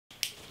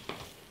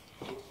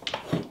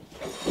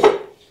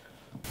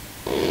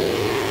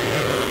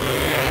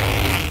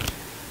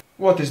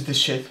What is this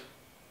shit?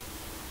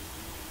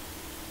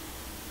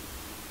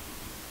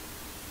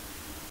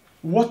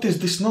 What is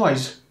this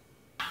noise?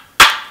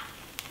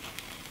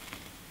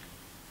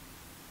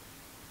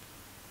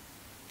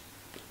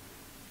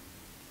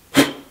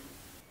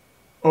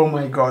 Oh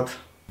my god.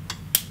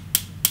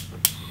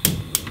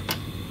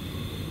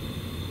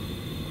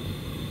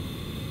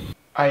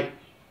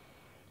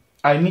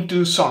 I need to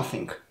do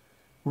something.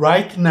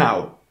 Right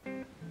now.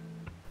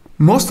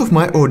 Most of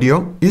my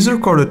audio is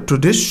recorded through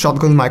this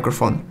shotgun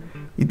microphone.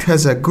 It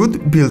has a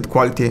good build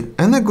quality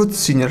and a good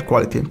signal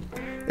quality,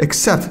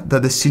 except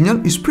that the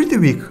signal is pretty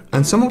weak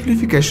and some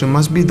amplification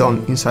must be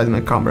done inside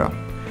my camera,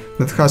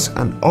 that has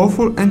an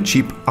awful and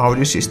cheap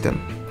audio system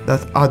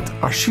that adds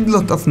a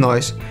shitload of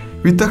noise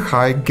with a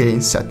high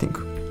gain setting.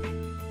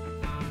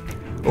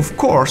 Of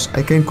course,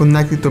 I can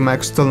connect it to my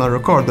external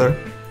recorder,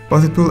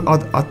 but it will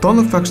add a ton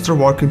of extra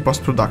work in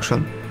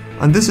post-production,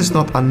 and this is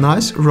not a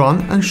nice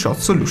run and shot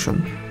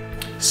solution.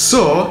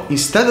 So,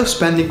 instead of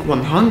spending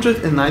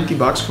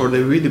 $190 for the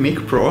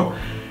VideoMic Pro,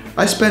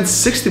 I spent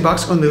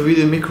 $60 on the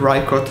VideoMic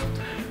Rycot,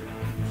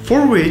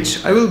 for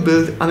which I will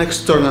build an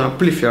external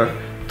amplifier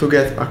to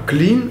get a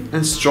clean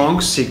and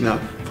strong signal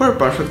for a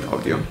perfect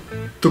audio.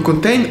 To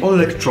contain all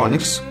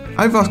electronics,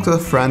 I've asked a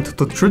friend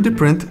to 3D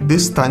print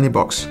this tiny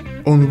box,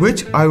 on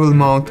which I will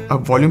mount a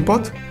volume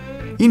pot,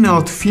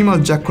 in-out female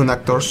jack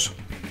connectors,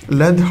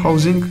 LED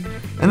housing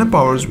and a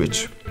power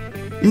switch.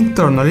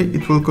 Internally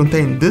it will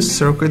contain this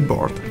circuit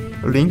board,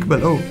 link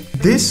below.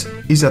 This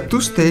is a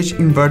two-stage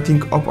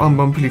inverting op-amp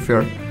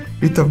amplifier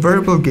with a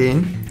variable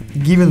gain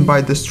given by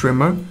the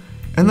streamer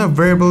and a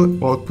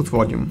variable output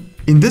volume.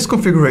 In this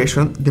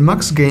configuration the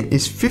max gain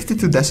is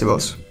 52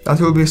 decibels, that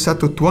will be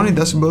set to 20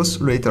 decibels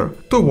later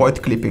to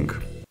avoid clipping.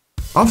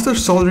 After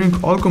soldering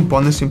all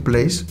components in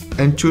place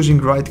and choosing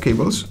right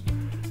cables,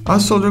 I'll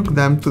solder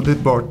them to the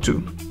board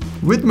too.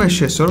 With my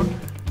scissor,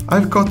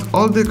 I've cut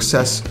all the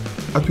excess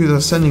and with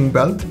a sanding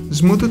belt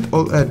smoothed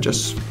all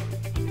edges.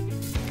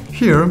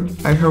 Here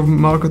I have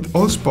marked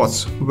all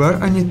spots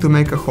where I need to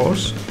make a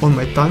holes on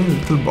my tiny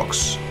little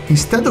box.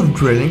 Instead of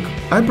drilling,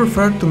 I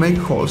prefer to make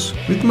holes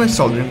with my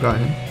soldering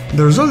iron.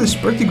 The result is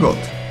pretty good,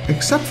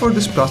 except for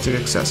this plastic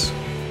excess.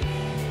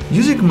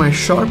 Using my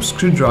sharp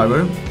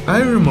screwdriver,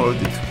 I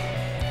removed it.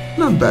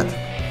 Not bad.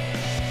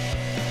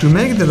 To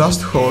make the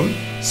last hole,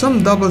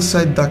 some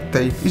double-sided duct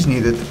tape is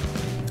needed.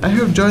 I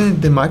have joined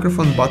the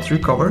microphone battery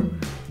cover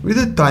with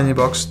a tiny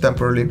box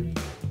temporarily,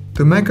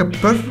 to make a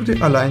perfectly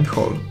aligned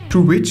hole,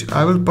 through which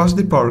I will pass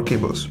the power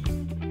cables.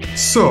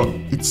 So,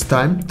 it's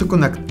time to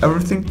connect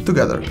everything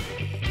together.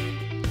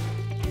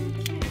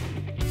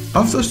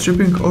 After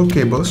stripping all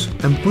cables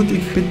and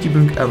putting heat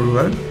tubing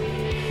everywhere,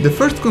 the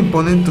first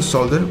component to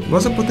solder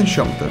was a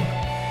potentiometer.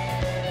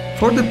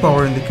 For the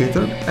power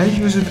indicator, I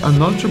used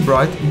an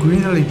ultra-bright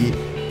green LED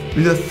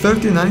with a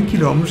 39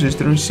 kΩ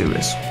resistor in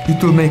series.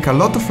 It will make a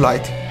lot of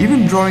light,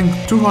 even drawing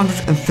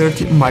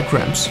 230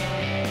 microamps.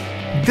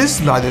 This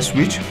slider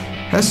switch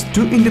has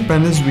two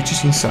independent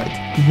switches inside.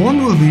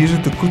 One will be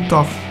used to cut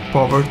off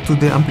power to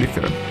the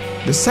amplifier.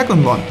 The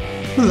second one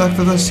will act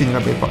as a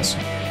signal bypass,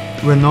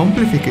 when no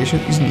amplification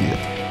is needed.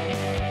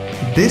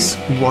 This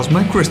was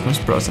my Christmas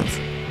present.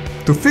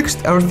 To fix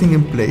everything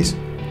in place,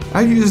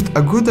 I've used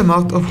a good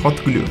amount of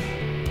hot glue.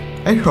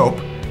 I hope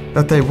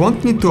that I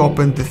won't need to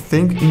open the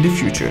thing in the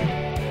future.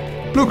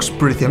 Looks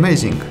pretty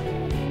amazing.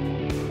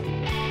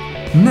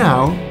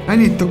 Now I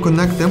need to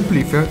connect the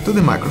amplifier to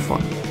the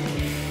microphone.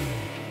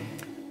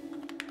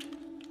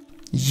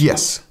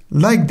 Yes,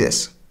 like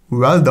this.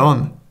 Well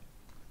done!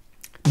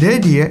 The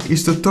idea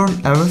is to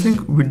turn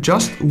everything with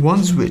just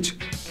one switch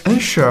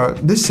and share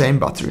the same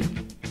battery.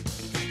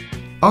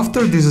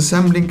 After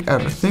disassembling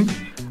everything,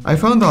 I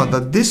found out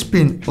that this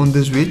pin on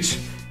the switch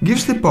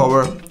gives the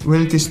power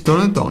when it is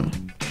turned on.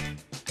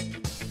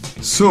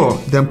 So,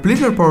 the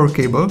amplifier power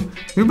cable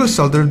will be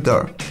soldered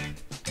there.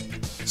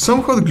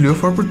 Some hot glue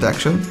for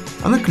protection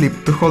and a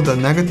clip to hold the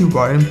negative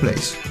wire in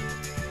place.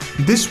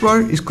 This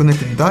wire is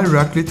connected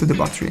directly to the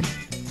battery.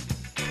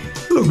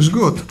 Looks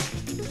good.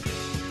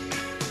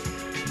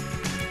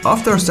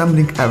 After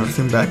assembling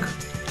everything back,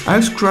 I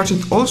have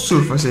scratched all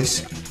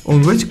surfaces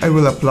on which I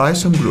will apply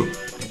some glue.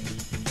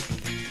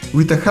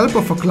 With the help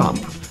of a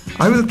clamp,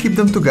 I will keep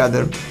them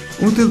together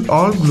until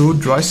all glue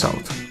dries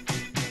out.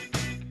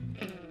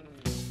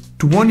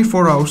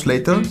 24 hours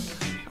later,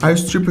 I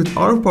stripped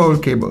all power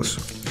cables,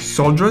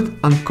 soldered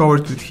and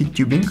covered with heat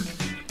tubing,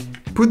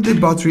 put the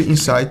battery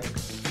inside,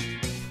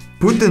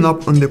 put the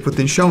knob on the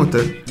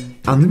potentiometer,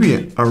 and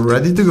we are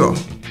ready to go.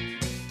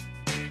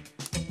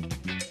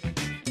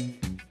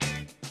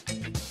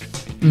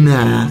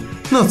 Nah,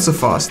 not so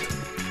fast.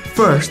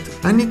 First,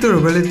 I need to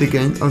regulate the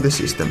gain of the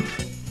system.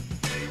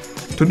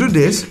 To do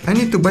this, I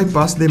need to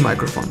bypass the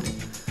microphone.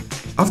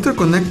 After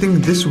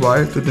connecting this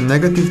wire to the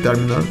negative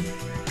terminal,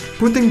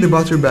 putting the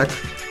battery back,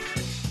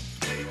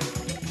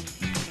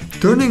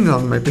 turning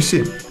on my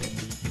PC,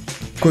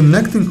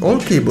 connecting all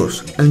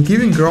cables and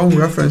giving ground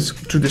reference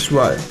to this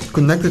wire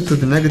connected to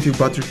the negative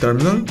battery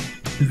terminal,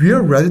 we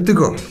are ready to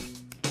go.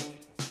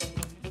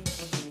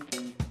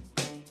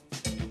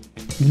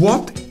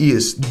 What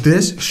is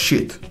this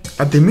shit?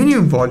 At the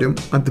minimum volume,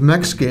 at the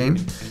max gain,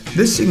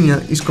 the signal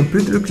is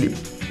completely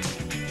clipped.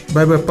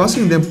 By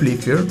bypassing the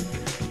amplifier,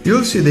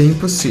 you'll see the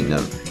input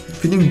signal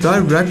feeding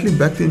directly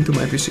back into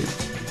my PC.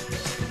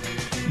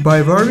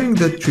 By varying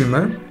the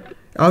trimmer,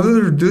 I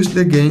will reduce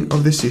the gain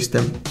of the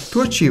system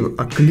to achieve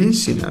a clean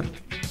signal.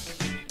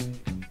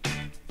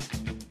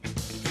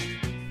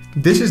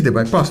 This is the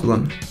bypassed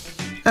one.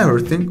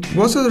 Everything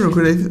was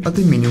regulated at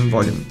the minimum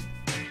volume.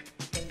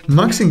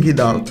 Maxing it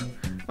out,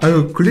 I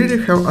will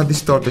clearly have a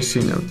distorted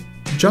signal,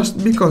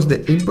 just because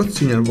the input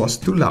signal was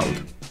too loud.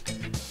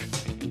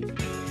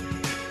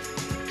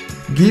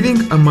 Giving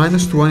a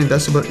 -20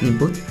 dB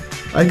input,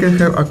 I can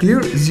have a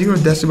clear 0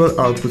 dB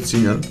output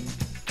signal.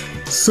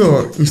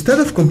 So, instead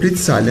of complete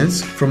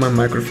silence from my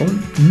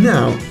microphone,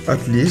 now,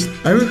 at least,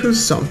 I will hear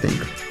something,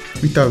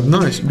 without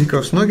noise,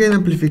 because no gain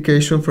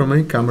amplification from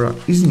my camera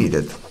is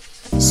needed.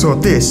 So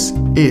this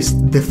is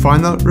the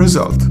final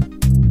result.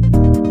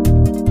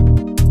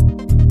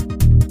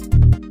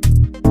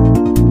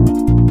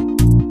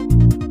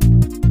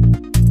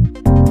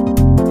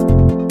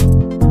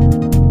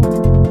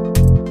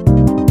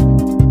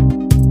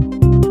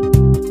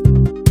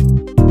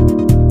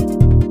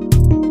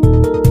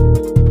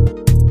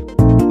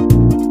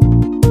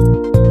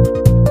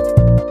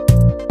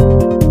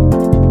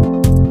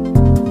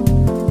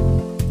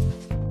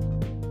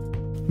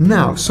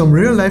 Now some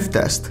real-life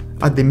tests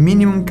at the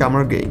minimum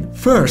camera gain.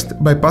 First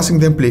bypassing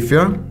the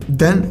amplifier,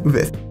 then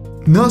with.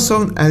 No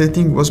sound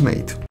editing was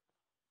made.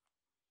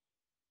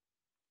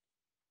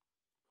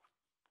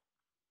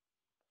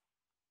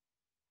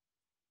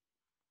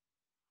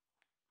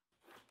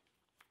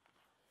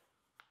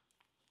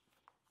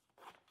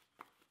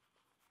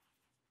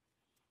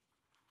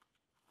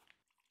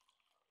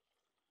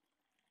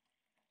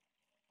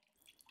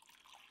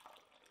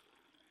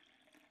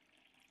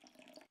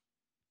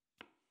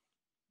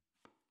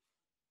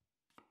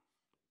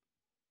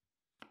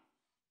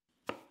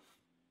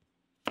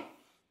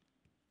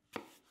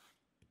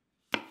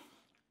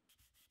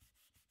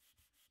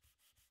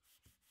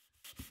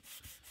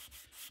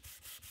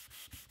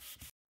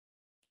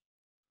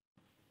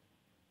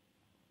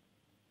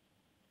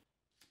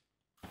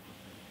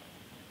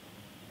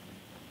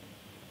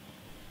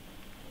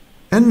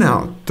 And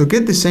now, to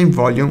get the same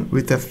volume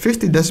with a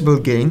 50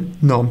 dB gain,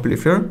 no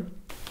amplifier,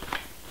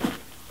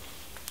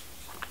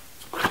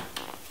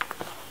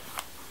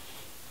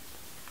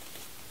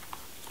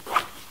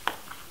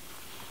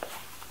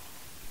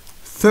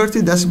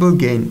 (30 dB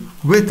gain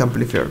with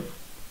amplifier),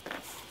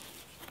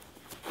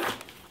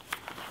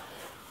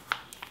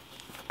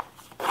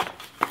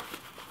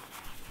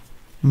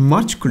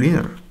 much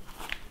cleaner.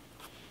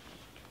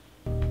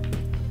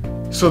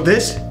 So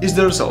this is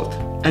the result,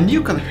 and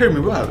you can hear me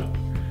well.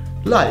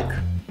 Like,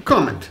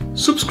 comment,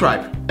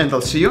 subscribe, and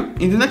I'll see you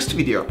in the next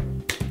video.